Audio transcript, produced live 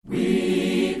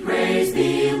Praise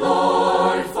thee,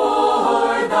 Lord,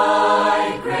 for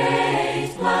thy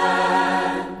great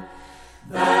plan,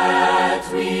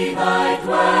 that we thy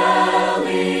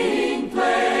dwelling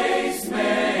place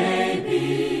may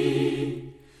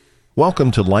be.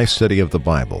 Welcome to Life Study of the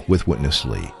Bible with Witness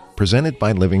Lee, presented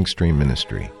by Living Stream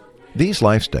Ministry. These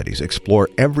life studies explore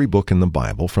every book in the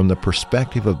Bible from the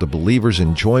perspective of the believer's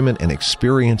enjoyment and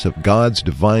experience of God's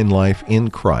divine life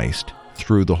in Christ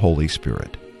through the Holy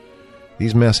Spirit.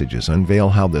 These messages unveil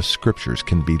how the Scriptures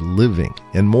can be living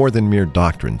and more than mere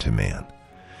doctrine to man.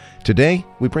 Today,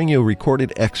 we bring you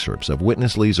recorded excerpts of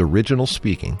Witness Lee's original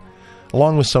speaking,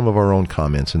 along with some of our own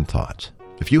comments and thoughts.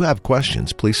 If you have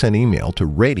questions, please send email to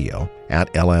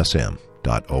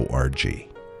radio@lsm.org.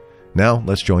 Now,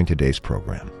 let's join today's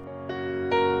program.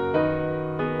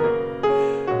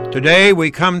 Today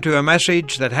we come to a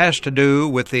message that has to do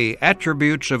with the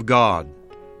attributes of God,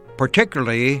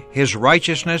 particularly His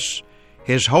righteousness,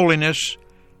 His holiness,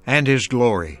 and His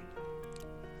glory.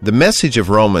 The message of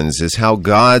Romans is how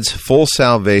God's full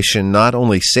salvation not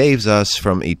only saves us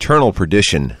from eternal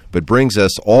perdition, but brings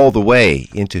us all the way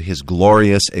into His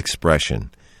glorious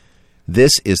expression.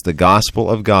 This is the gospel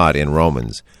of God in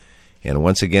Romans. And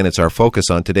once again, it's our focus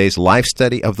on today's Life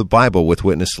Study of the Bible with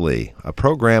Witness Lee, a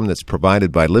program that's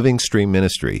provided by Living Stream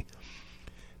Ministry.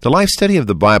 The Life Study of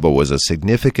the Bible was a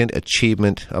significant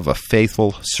achievement of a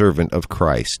faithful servant of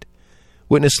Christ.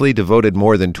 Witness Lee devoted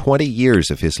more than 20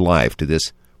 years of his life to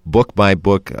this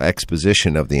book-by-book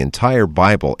exposition of the entire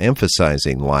Bible,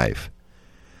 emphasizing life.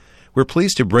 We're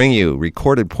pleased to bring you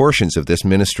recorded portions of this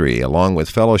ministry, along with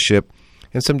fellowship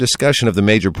and some discussion of the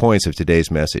major points of today's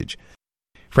message.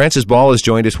 Francis Ball has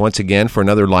joined us once again for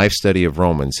another life study of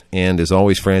Romans. And as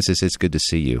always, Francis, it's good to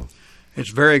see you.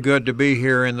 It's very good to be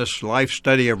here in this life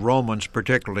study of Romans,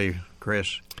 particularly,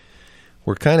 Chris.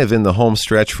 We're kind of in the home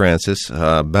stretch, Francis,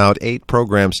 about 8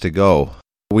 programs to go.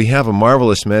 We have a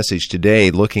marvelous message today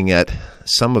looking at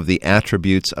some of the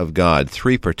attributes of God,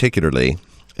 3 particularly,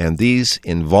 and these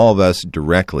involve us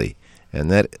directly,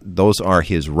 and those are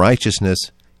His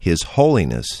righteousness, His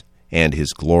holiness, and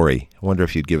His glory. I wonder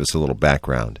if you'd give us a little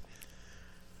background.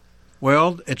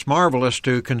 Well, it's marvelous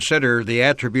to consider the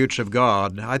attributes of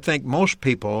God. I think most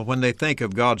people, when they think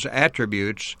of God's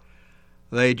attributes,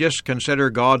 they just consider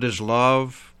God as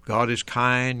love, God is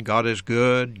kind, God is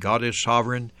good, God is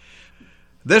sovereign.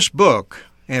 This book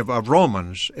of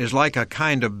Romans is like a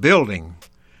kind of building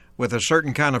with a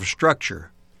certain kind of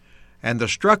structure. And the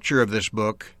structure of this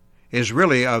book is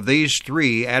really of these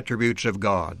 3 attributes of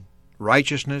God: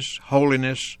 righteousness,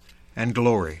 holiness, and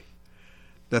glory.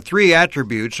 The 3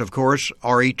 attributes, of course,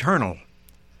 are eternal.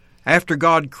 After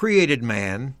God created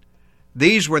man,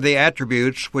 these were the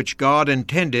attributes which God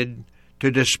intended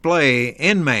to display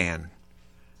in man.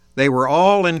 They were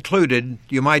all included,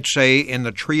 you might say, in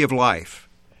the tree of life.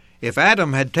 If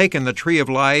Adam had taken the tree of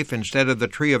life instead of the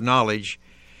tree of knowledge,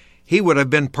 he would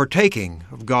have been partaking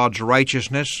of God's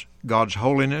righteousness, God's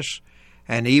holiness,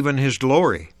 and even His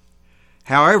glory.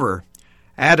 However,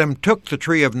 Adam took the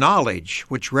tree of knowledge,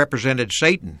 which represented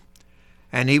Satan,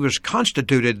 and he was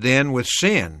constituted then with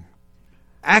sin.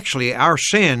 Actually, our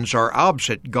sins are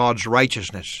opposite God's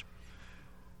righteousness,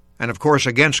 and of course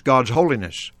against God's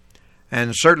holiness,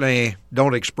 and certainly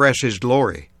don't express His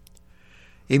glory.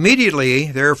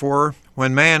 Immediately, therefore,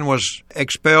 when man was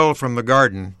expelled from the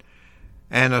garden,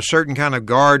 and a certain kind of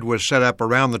guard was set up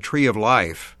around the tree of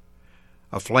life,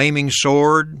 a flaming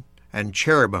sword and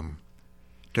cherubim,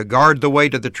 to guard the way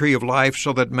to the tree of life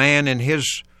so that man in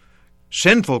his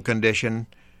sinful condition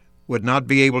would not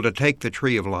be able to take the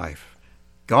tree of life.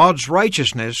 God's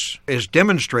righteousness is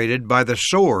demonstrated by the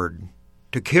sword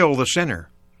to kill the sinner,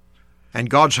 and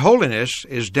God's holiness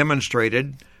is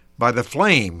demonstrated by the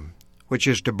flame, which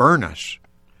is to burn us,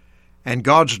 and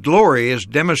God's glory is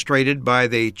demonstrated by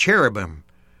the cherubim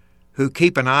who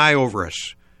keep an eye over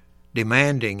us,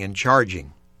 demanding and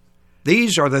charging.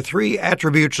 These are the 3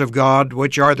 attributes of God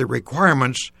which are the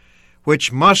requirements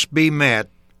which must be met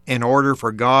in order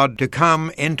for God to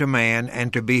come into man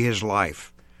and to be His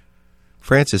life.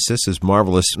 Francis, this is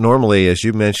marvelous. Normally, as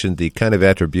you mentioned, the kind of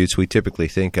attributes we typically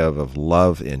think of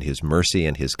love and His mercy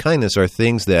and His kindness, are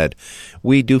things that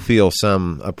we do feel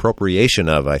some appropriation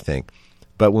of, I think.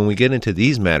 But when we get into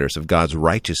these matters of God's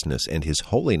righteousness and His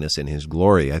holiness and His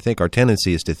glory, I think our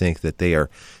tendency is to think that they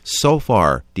are so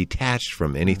far detached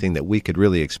from anything that we could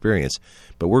really experience.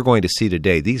 But we're going to see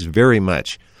today these very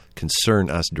much concern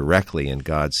us directly in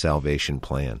God's salvation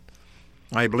plan.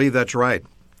 I believe that's right.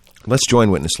 Let's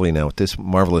join Witness Lee now with this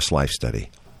marvelous life study.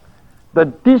 The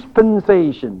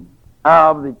dispensation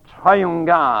of the triune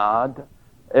God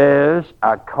is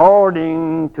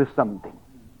according to something.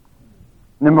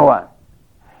 number one,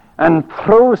 and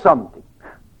through something,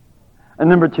 and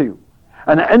number two,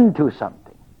 and into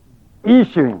something,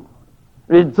 issuing,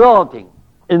 resulting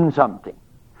in something.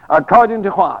 According to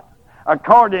what?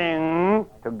 According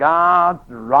to God's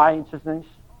righteousness.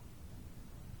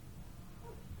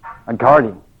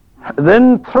 According.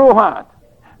 Then through what?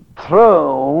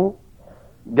 Through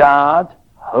God's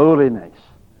holiness.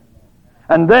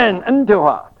 And then into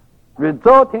what?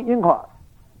 Resulting in what?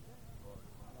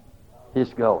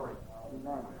 His glory.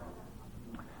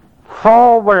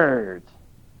 4 words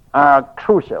are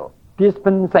crucial.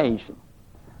 Dispensation,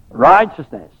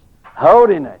 righteousness,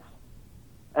 holiness,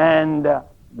 and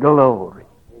glory.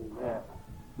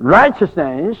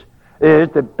 Righteousness is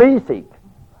the basic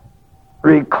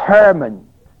requirement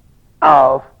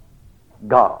of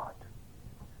God.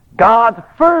 God's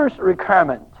first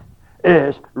requirement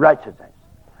is righteousness.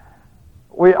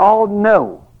 We all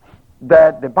know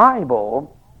that the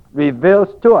Bible reveals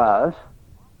to us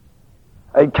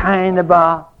a kind of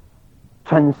a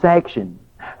transaction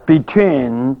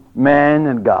between man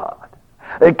and God,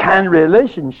 a kind of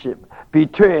relationship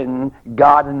between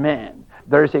God and man.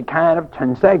 There's a kind of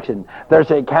transaction,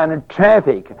 there's a kind of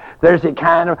traffic, there's a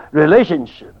kind of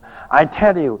relationship. I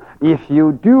tell you, if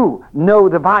you do know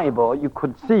the Bible, you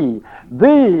could see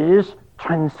this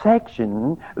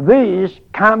transaction, this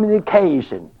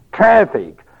communication,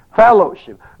 traffic,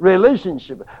 fellowship,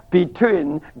 relationship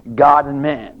between God and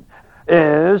man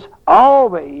is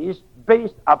always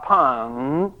based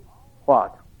upon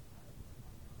what?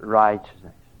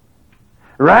 Righteousness.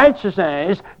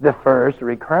 Righteousness, the first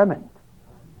requirement.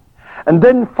 And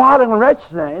then following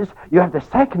righteousness, you have the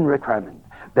second requirement.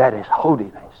 That is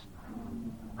holiness.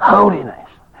 Holiness.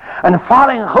 And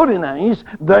following holiness,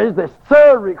 there is the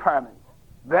third requirement.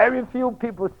 Very few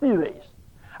people see this.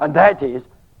 And that is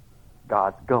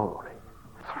God's glory.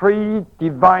 3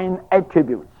 divine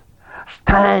attributes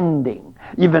standing,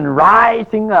 even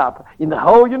rising up in the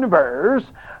whole universe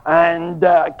and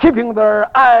keeping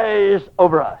their eyes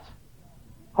over us.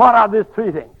 What are these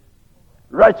 3 things?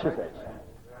 Righteousness,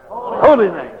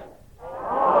 holiness,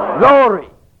 glory.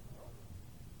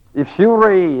 If you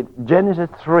read Genesis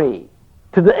 3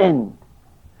 to the end,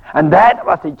 and that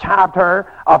was a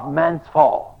chapter of man's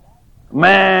fall.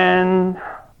 Man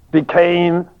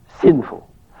became sinful.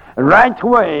 Right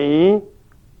away,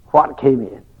 what came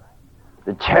in?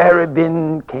 The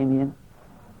cherubim came in,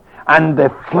 and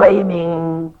the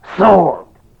flaming sword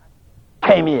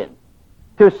came in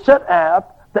to shut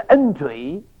up the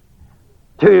entry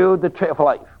to the tree of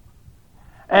life.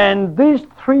 And these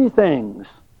 3 things,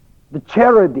 the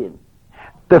cherubim,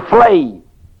 the flame,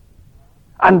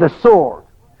 and the sword,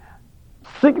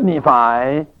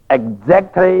 signify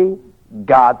exactly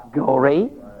God's glory,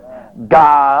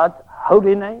 God's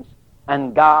holiness,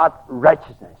 and God's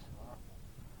righteousness.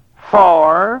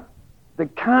 For the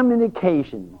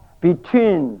communication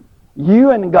between you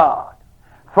and God,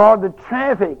 for the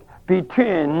traffic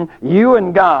between you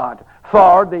and God,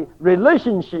 for the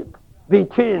relationship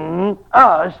between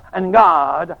us and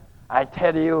God, I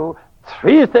tell you,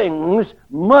 3 things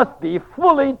must be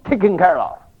fully taken care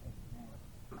of.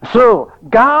 So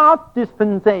God's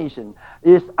dispensation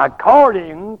is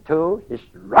according to His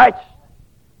righteousness.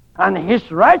 And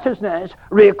His righteousness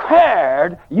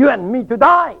required you and me to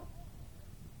die.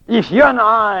 If you and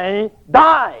I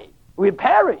die, we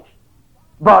perish.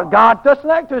 But God doesn't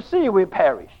like to see we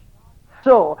perish.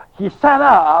 So He set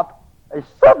up a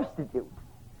substitute.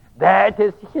 That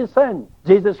is His Son,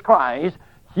 Jesus Christ.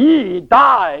 He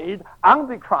died on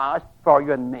the cross for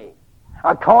you and me,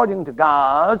 according to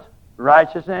God's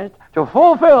righteousness, to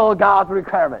fulfill God's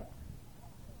requirement.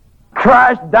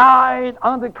 Christ died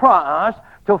on the cross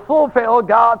to fulfill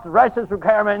God's righteous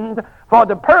requirement for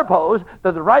the purpose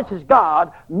that the righteous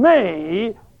God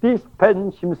may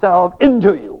dispense Himself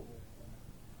into you.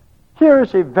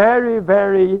 Here's a very,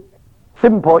 very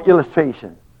simple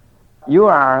illustration. You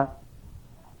are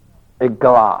a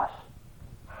glass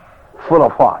full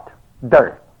of what?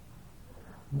 Dirt.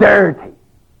 Dirty.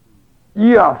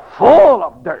 You are full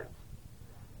of dirt.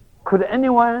 Could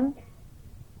anyone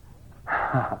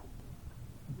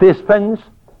dispense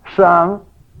some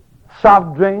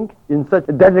soft drink in such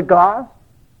a dirty glass?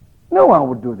 No one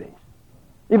would do this.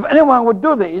 If anyone would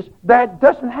do this, that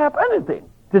doesn't have anything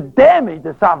to damage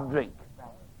the soft drink.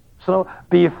 So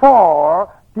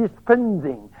before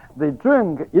dispensing the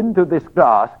drink into this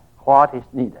glass, what is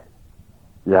needed?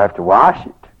 You have to wash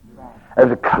it. You have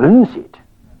to cleanse it.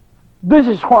 This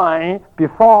is why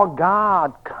before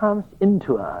God comes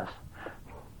into us,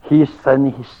 He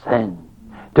sent His Son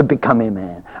to become a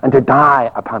man and to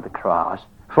die upon the cross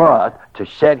for us, to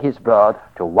shed His blood,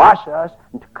 to wash us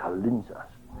and to cleanse us.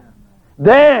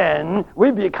 then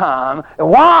we become a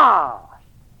washed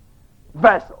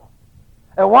vessel,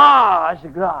 a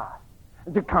washed glass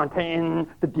to contain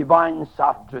the divine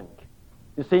soft drink.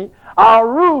 You see, our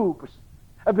robes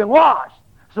have been washed,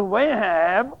 so we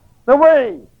have the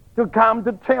way to come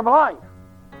to the tree of life.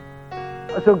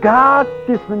 So God's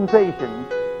dispensation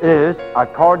is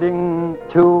according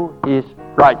to His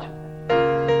righteousness.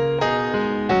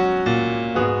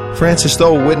 Francis,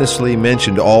 though Witness Lee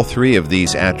mentioned all three of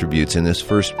these attributes in this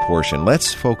first portion,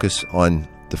 let's focus on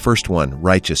the first one,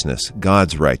 righteousness,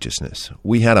 God's righteousness.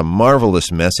 We had a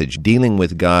marvelous message dealing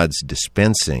with God's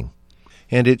dispensing,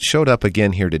 and it showed up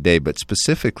again here today, but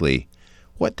specifically,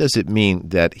 what does it mean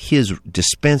that His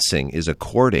dispensing is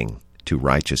according to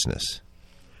righteousness?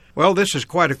 Well, this is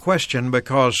quite a question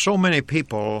because so many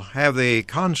people have the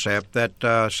concept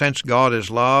that since God is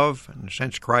love and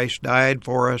since Christ died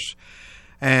for us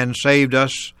and saved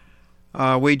us,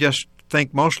 we just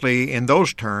think mostly in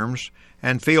those terms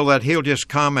and feel that He'll just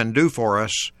come and do for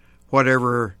us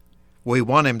whatever we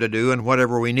want Him to do and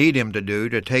whatever we need Him to do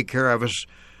to take care of us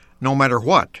no matter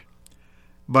what.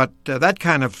 But that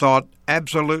kind of thought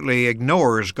absolutely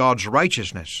ignores God's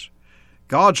righteousness.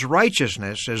 God's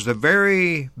righteousness is the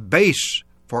very base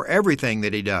for everything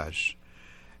that He does.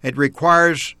 It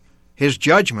requires His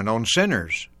judgment on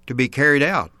sinners to be carried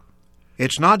out.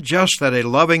 It's not just that a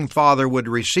loving Father would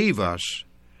receive us,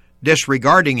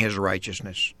 disregarding His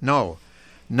righteousness. No,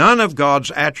 none of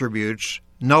God's attributes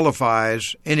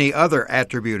nullifies any other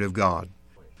attribute of God.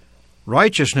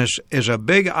 Righteousness is a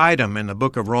big item in the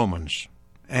book of Romans,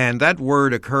 and that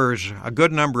word occurs a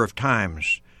good number of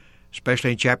times,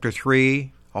 especially in chapter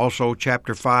 3, also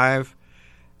chapter 5.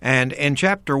 And in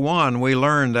chapter 1, we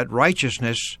learn that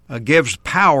righteousness gives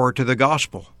power to the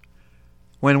gospel.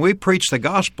 When we preach the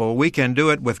gospel, we can do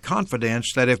it with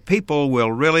confidence that if people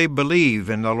will really believe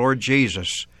in the Lord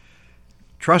Jesus,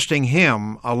 trusting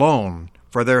Him alone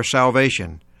for their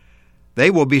salvation, they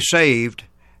will be saved,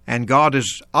 and God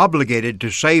is obligated to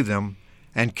save them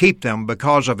and keep them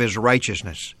because of His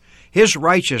righteousness. His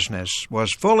righteousness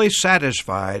was fully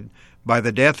satisfied by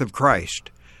the death of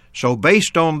Christ. So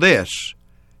based on this,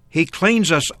 He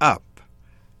cleans us up.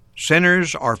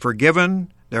 Sinners are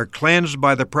forgiven, they're cleansed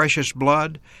by the precious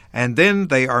blood, and then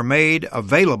they are made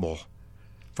available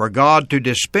for God to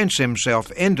dispense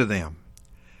Himself into them.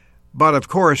 But of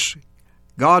course,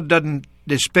 God doesn't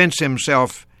dispense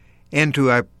Himself into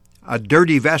a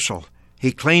dirty vessel.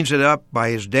 He cleans it up by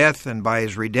His death and by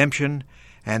His redemption,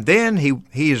 and then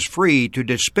He is free to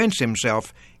dispense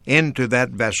Himself into that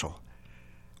vessel.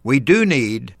 We do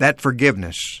need that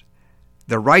forgiveness.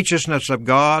 The righteousness of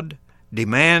God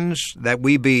demands that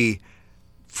we be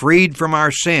freed from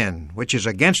our sin, which is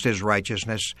against His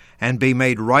righteousness, and be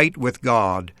made right with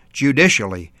God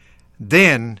judicially.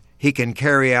 Then He can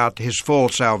carry out His full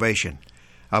salvation,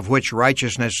 of which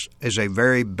righteousness is a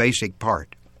very basic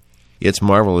part. It's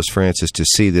marvelous, Francis, to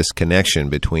see this connection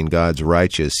between God's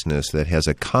righteousness that has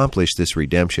accomplished this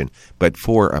redemption, but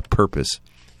for a purpose,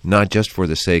 not just for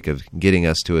the sake of getting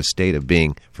us to a state of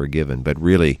being forgiven, but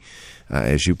really,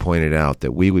 as you pointed out,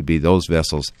 that we would be those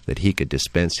vessels that He could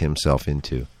dispense Himself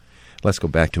into. Let's go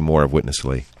back to more of Witness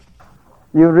Lee.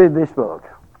 You read this book,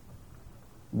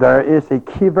 there is a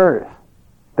key verse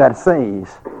that says,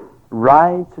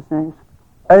 righteousness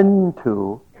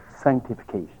unto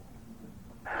sanctification.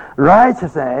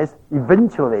 Righteousness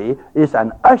eventually is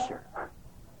an usher.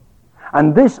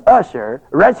 And this usher,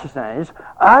 righteousness,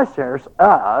 ushers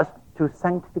us to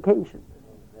sanctification,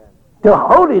 to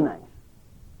holiness.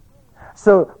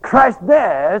 So Christ's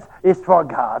death is for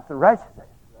God's righteousness.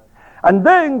 And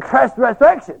then Christ's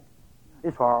resurrection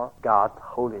is for God's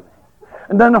holiness.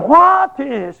 And then what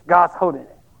is God's holiness?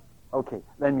 Okay,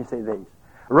 let me say this.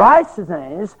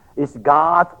 Righteousness is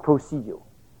God's procedure.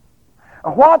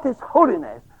 And what is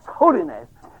holiness? Holiness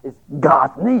is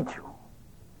God's nature.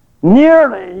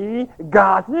 Nearly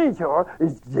God's nature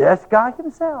is just God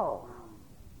Himself.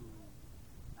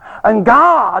 And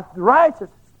God's righteous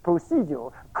procedure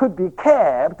could be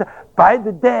kept by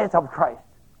the death of Christ.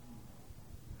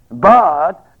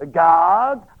 But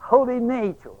God's holy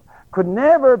nature could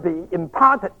never be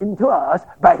imparted into us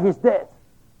by His death.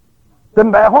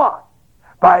 Then by what?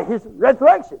 By His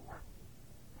resurrection.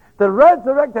 The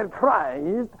resurrected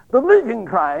Christ, the living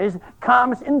Christ,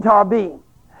 comes into our being,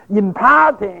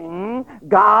 imparting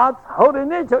God's holy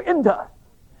nature into us.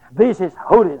 This is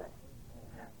holiness.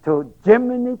 To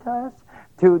germinate us,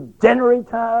 to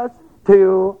generate us,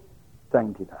 to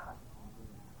sanctify us.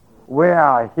 We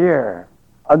are here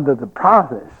under the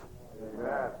process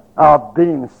of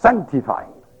being sanctified.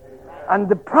 And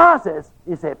the process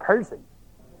is a person.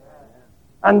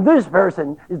 And this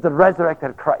person is the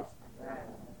resurrected Christ.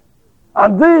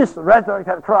 And this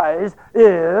resurrected Christ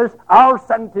is our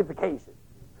sanctification.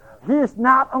 He is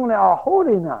not only our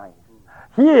holiness,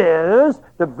 He is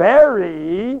the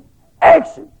very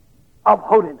action of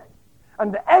holiness.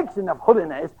 And the action of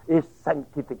holiness is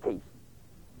sanctification.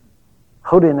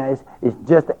 Holiness is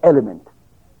just the element.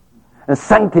 And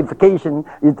sanctification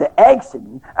is the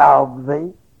action of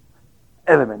the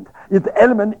element. It's the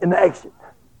element in the action.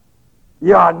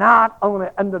 You are not only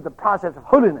under the process of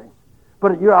holiness,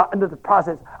 but you are under the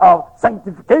process of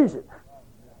sanctification.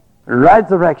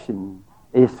 Resurrection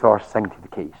is for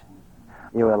sanctification.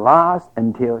 It will last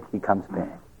until He comes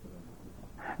back.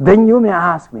 Then you may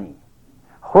ask me,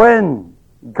 when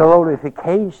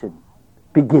glorification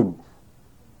begins?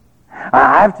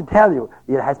 I have to tell you,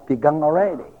 it has begun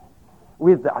already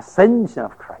with the ascension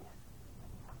of Christ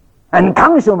and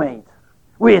consummates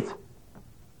with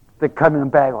the coming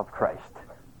back of Christ.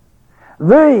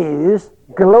 This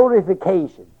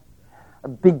glorification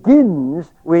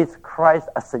begins with Christ's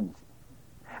ascension.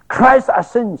 Christ's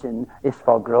ascension is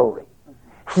for glory.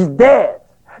 His death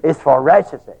is for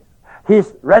righteousness.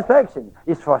 His resurrection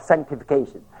is for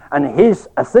sanctification. And His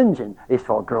ascension is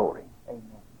for glory. Amen.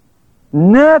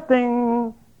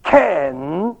 Nothing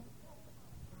can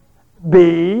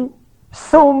be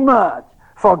so much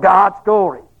for God's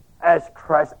glory as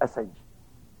Christ's ascension.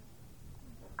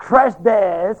 Christ's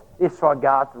death is for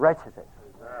God's righteousness.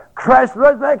 Christ's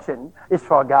resurrection is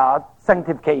for God's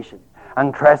sanctification.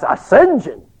 And Christ's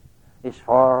ascension is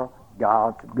for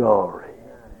God's glory.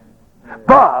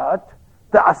 But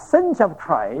the ascension of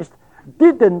Christ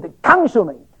didn't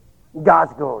consummate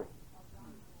God's glory.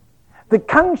 The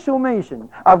consummation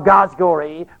of God's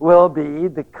glory will be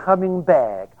the coming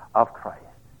back of Christ.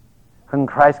 When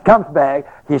Christ comes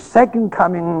back, His second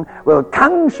coming will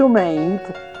consummate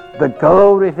the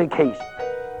glorification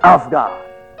of God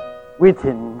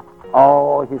within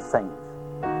all His saints.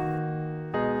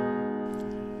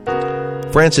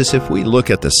 Francis, if we look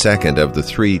at the second of the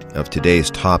three of today's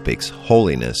topics,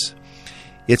 holiness,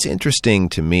 it's interesting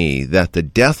to me that the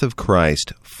death of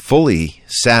Christ fully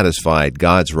satisfied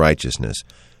God's righteousness,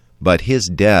 but His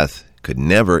death could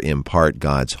never impart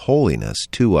God's holiness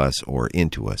to us or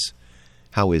into us.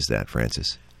 How is that,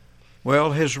 Francis?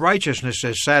 Well, His righteousness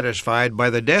is satisfied by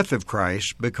the death of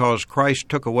Christ because Christ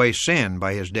took away sin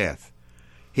by His death.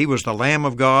 He was the Lamb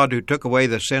of God who took away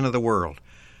the sin of the world.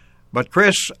 But,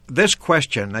 Chris, this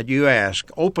question that you ask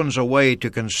opens a way to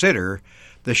consider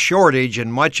the shortage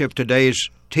in much of today's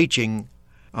teaching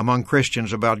among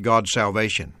Christians about God's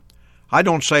salvation. I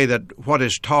don't say that what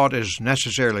is taught is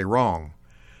necessarily wrong,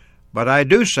 but I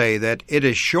do say that it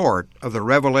is short of the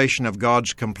revelation of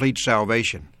God's complete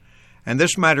salvation. And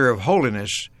this matter of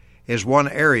holiness is one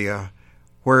area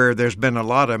where there's been a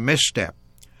lot of misstep.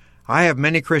 I have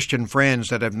many Christian friends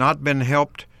that have not been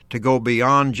helped to go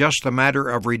beyond just the matter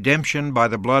of redemption by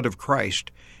the blood of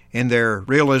Christ in their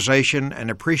realization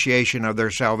and appreciation of their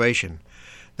salvation.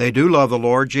 They do love the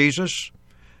Lord Jesus,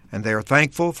 and they are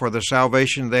thankful for the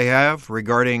salvation they have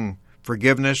regarding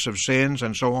forgiveness of sins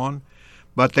and so on,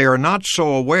 but they are not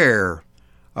so aware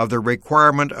of the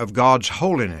requirement of God's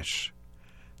holiness.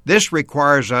 This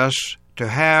requires us to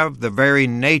have the very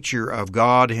nature of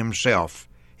God Himself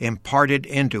imparted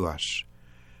into us.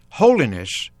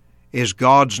 Holiness is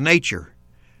God's nature.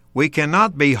 We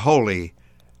cannot be holy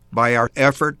by our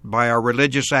effort, by our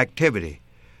religious activity,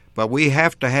 but we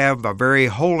have to have a very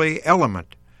holy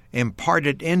element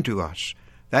imparted into us.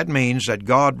 That means that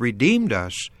God redeemed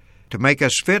us to make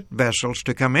us fit vessels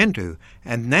to come into,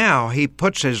 and now He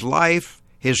puts His life,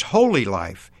 His holy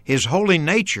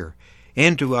nature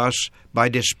into us by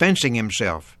dispensing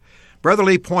Himself. Brother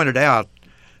Lee pointed out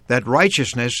that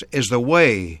righteousness is the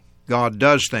way God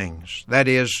does things.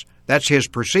 That's His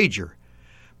procedure.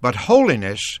 But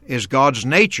holiness is God's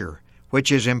nature,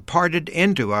 which is imparted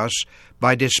into us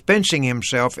by dispensing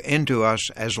Himself into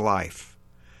us as life.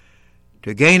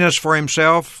 To gain us for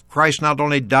Himself, Christ not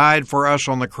only died for us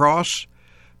on the cross,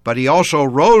 but He also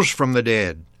rose from the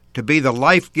dead to be the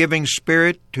life-giving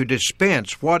Spirit to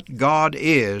dispense what God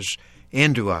is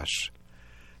into us.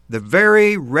 The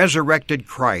very resurrected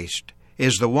Christ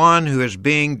is the one who is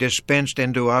being dispensed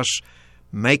into us,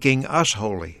 making us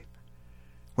holy.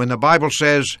 When the Bible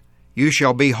says, "You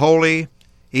shall be holy,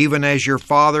 even as your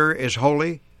Father is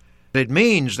holy," it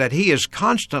means that He is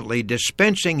constantly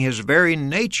dispensing His very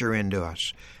nature into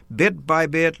us, bit by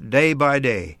bit, day by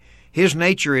day. His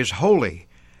nature is holy,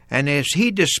 and as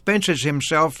He dispenses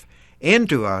Himself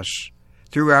into us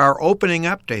through our opening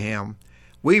up to Him,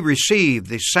 we receive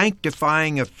the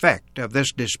sanctifying effect of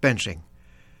this dispensing.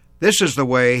 This is the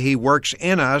way He works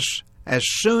in us as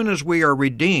soon as we are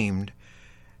redeemed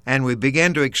and we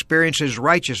begin to experience His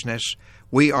righteousness,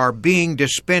 we are being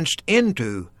dispensed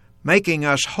into, making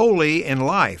us holy in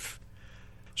life,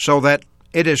 so that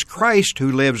it is Christ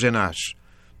who lives in us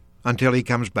until He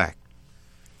comes back.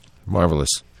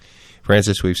 Marvelous.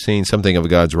 Francis, we've seen something of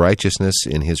God's righteousness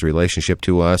in His relationship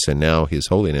to us, and now His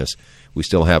holiness. We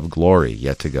still have glory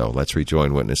yet to go. Let's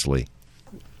rejoin Witness Lee.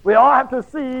 We all have to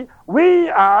see we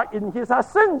are in His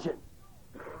ascension.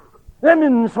 That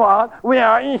means what? We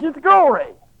are in His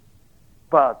glory.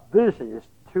 But this is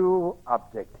too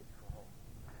objective.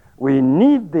 We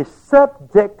need the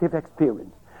subjective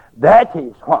experience. That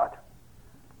is what?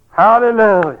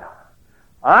 Hallelujah.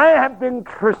 I have been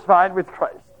crucified with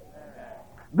Christ.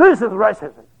 This is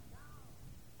righteousness.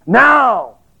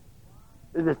 Now,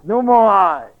 it is no more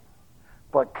I,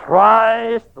 but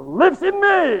Christ lives in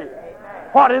me.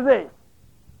 What is this?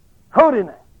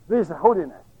 Holiness. This is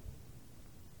holiness.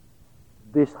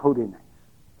 This holiness.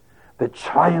 The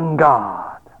triune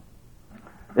God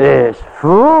is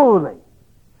fully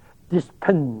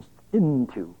dispensed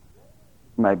into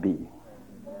my being.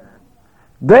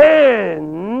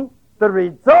 Then the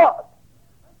result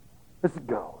is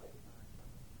glory.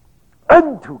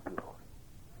 Unto glory.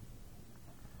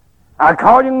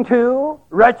 According to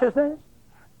righteousness,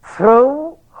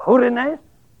 through holiness,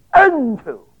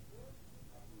 unto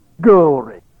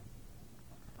glory.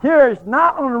 Here is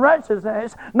not only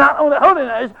righteousness, not only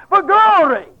holiness, but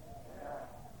glory.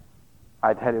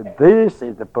 I tell you, this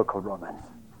is the book of Romans.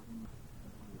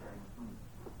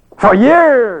 For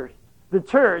years, the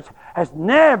church has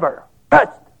never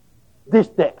touched this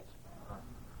depth.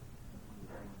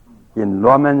 In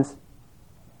Romans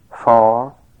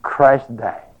 4, Christ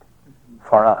died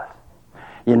for us.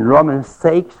 In Romans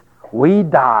 6, we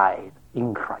died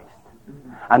in Christ.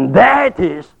 And that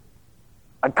is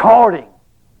according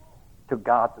to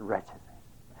God's righteousness.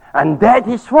 And that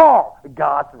is for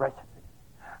God's righteousness.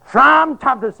 From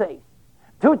chapter 6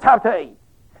 to chapter 8,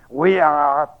 we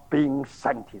are being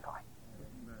sanctified.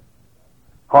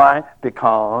 Why?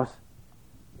 Because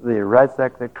the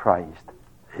resurrected Christ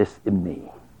is in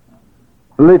me.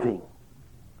 Living,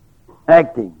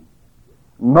 acting,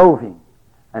 moving,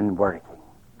 and working.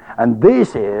 And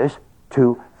this is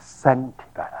to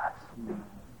sanctify us.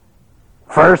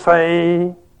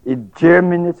 Firstly, it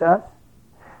germinates us.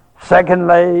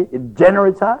 Secondly, it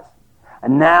generates us.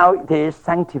 And now it is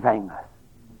sanctifying us,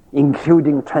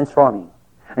 including transforming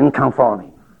and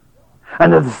conforming.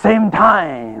 And at the same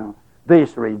time,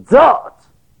 this results,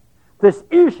 this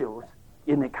issues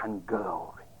in a kind of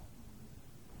glory.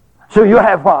 So you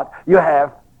have what? You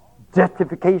have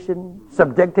justification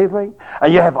subjectively,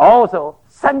 and you have also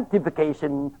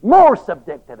sanctification more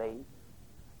subjectively,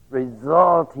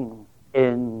 resulting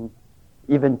in,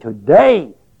 even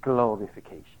today,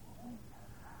 glorification.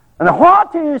 And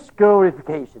what is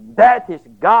glorification? That is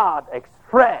God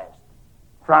expressed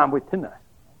from within us.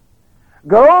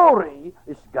 Glory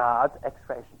is God's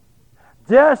expression.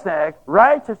 Just as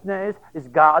righteousness is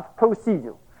God's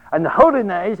procedure, and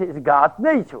holiness is God's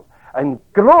nature, and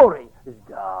glory is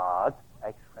God's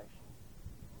expression.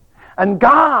 And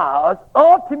God's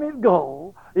ultimate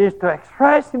goal is to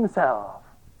express Himself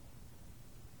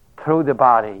through the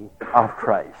body of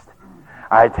Christ.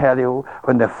 I tell you,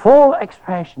 when the full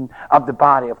expression of the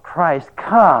body of Christ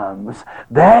comes,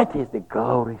 that is the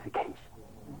glorification.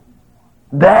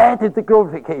 That is the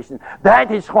glorification.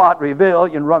 That is what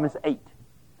revealed in Romans 8.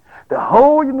 The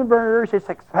whole universe is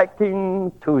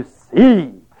expecting to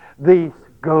see this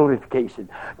glorification,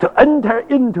 to enter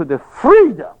into the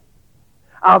freedom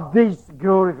of this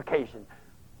glorification,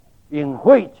 in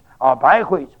which, or by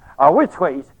which, or which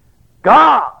ways,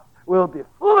 God will be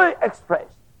fully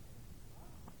expressed.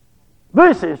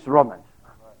 This is Romans.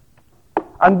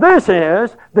 And this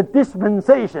is the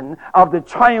dispensation of the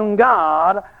triune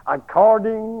God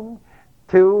according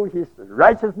to His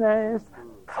righteousness,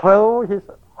 through His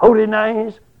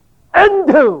holiness,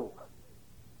 unto,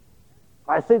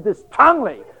 I say this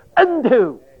strongly,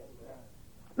 unto,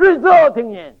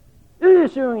 resulting in,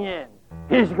 issuing in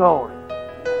His glory.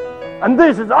 And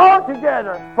this is all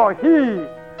together for His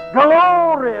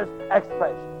glorious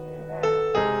expression.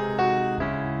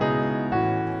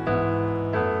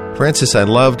 Francis, I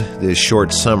loved this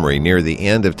short summary near the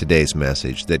end of today's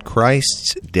message that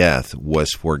Christ's death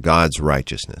was for God's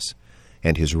righteousness,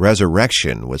 and His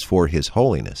resurrection was for His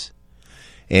holiness,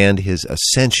 and His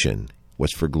ascension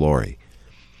was for glory.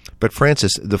 But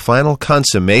Francis, the final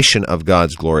consummation of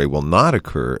God's glory will not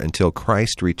occur until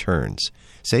Christ returns.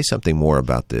 Say something more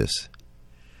about this.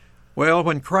 Well,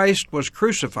 when Christ was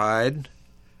crucified,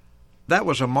 that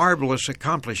was a marvelous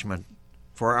accomplishment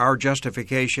for our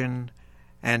justification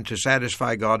and to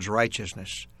satisfy God's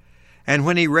righteousness. And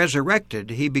when he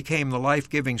resurrected, he became the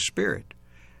life-giving Spirit.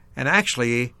 And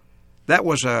actually, that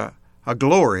was a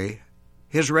glory.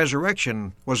 His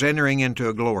resurrection was entering into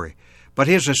a glory. But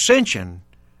his ascension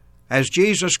as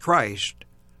Jesus Christ,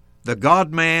 the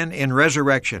God-man in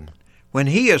resurrection, when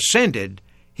he ascended,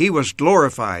 he was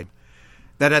glorified,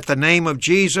 that at the name of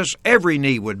Jesus every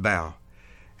knee would bow.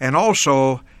 And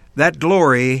also, that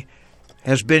glory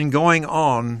has been going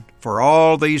on for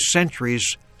all these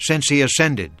centuries since he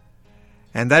ascended.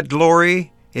 And that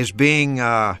glory is being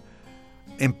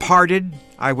imparted,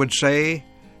 I would say,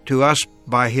 to us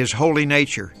by his holy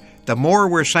nature. The more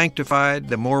we're sanctified,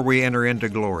 the more we enter into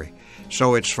glory.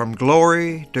 So it's from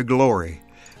glory to glory.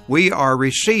 We are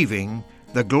receiving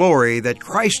the glory that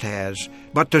Christ has,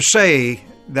 but to say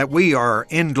that we are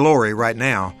in glory right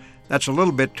now, that's a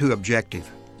little bit too objective.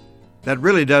 That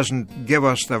really doesn't give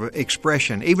us the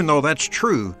expression, even though that's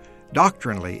true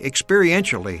doctrinally,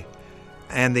 experientially,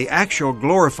 and the actual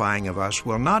glorifying of us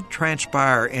will not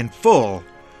transpire in full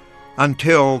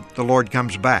until the Lord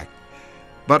comes back.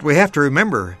 But we have to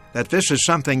remember that this is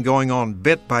something going on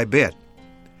bit by bit.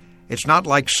 It's not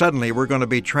like suddenly we're going to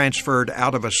be transferred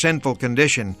out of a sinful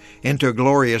condition into a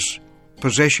glorious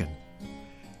position.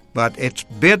 But it's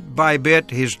bit by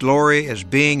bit his glory is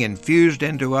being infused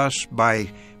into us by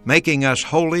making us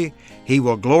holy. He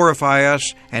will glorify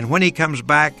us, and when he comes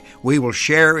back, we will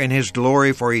share in his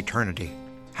glory for eternity.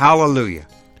 Hallelujah.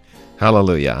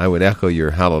 Hallelujah. I would echo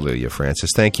your hallelujah,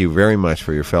 Francis. Thank you very much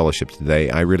for your fellowship today.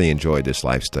 I really enjoyed this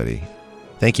life study.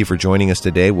 Thank you for joining us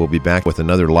today. We'll be back with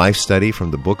another life study from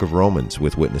the book of Romans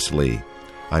with Witness Lee.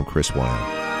 I'm Chris Wilde.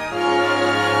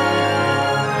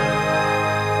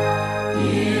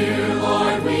 Dear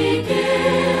Lord, we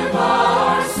give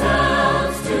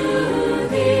ourselves to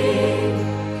Thee.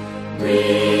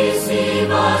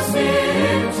 Receive us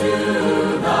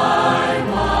into Thy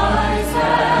wise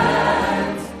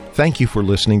hands. Thank you for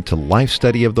listening to Life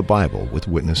Study of the Bible with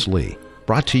Witness Lee,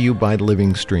 brought to you by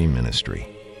Living Stream Ministry.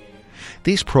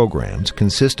 These programs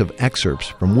consist of excerpts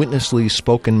from Witness Lee's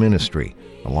spoken ministry,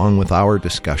 along with our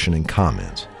discussion and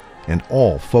comments, and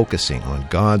all focusing on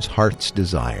God's heart's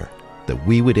desire that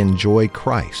we would enjoy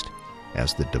Christ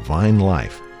as the divine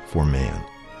life for man.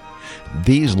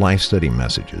 These life study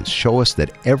messages show us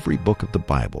that every book of the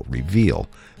Bible reveal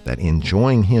that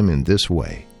enjoying Him in this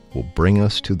way will bring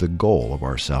us to the goal of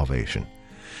our salvation.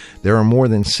 There are more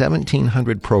than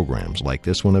 1,700 programs like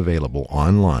this one available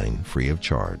online free of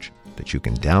charge that you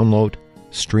can download,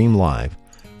 stream live,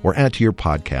 or add to your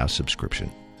podcast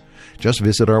subscription. Just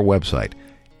visit our website,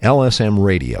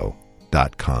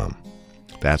 lsmradio.com.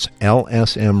 That's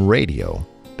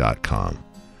lsmradio.com.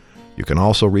 You can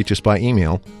also reach us by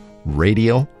email,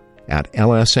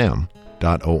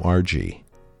 radio@lsm.org.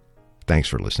 Thanks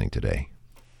for listening today.